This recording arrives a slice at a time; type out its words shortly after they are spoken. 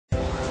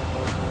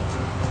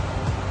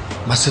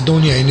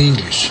Macedonia in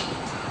English.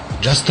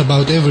 Just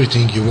about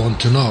everything you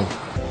want to know.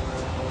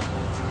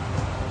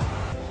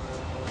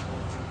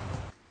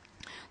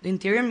 The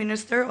Interior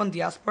Minister on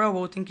Diaspora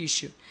voting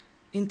issue.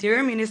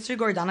 Interior Minister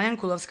Gordana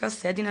Jankulovska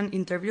said in an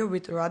interview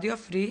with Radio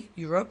Free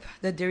Europe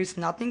that there is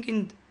nothing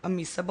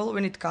inadmissible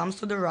when it comes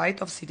to the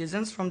right of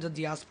citizens from the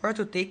diaspora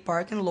to take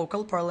part in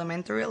local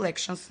parliamentary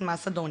elections in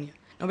Macedonia.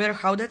 No matter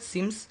how that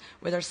seems,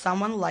 whether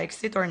someone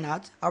likes it or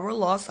not, our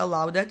laws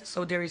allow that,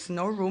 so there is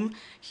no room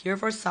here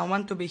for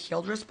someone to be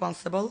held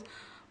responsible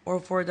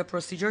or for the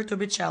procedure to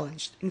be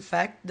challenged. In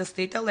fact, the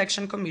State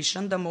Election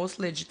Commission, the most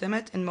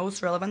legitimate and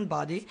most relevant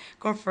body,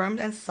 confirmed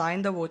and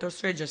signed the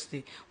voters'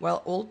 registry,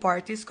 while all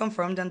parties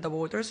confirmed that the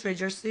voters'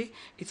 registry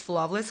is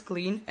flawless,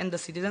 clean, and the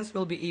citizens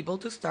will be able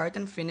to start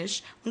and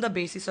finish on the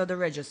basis of the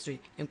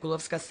registry,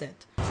 Jankulovska said.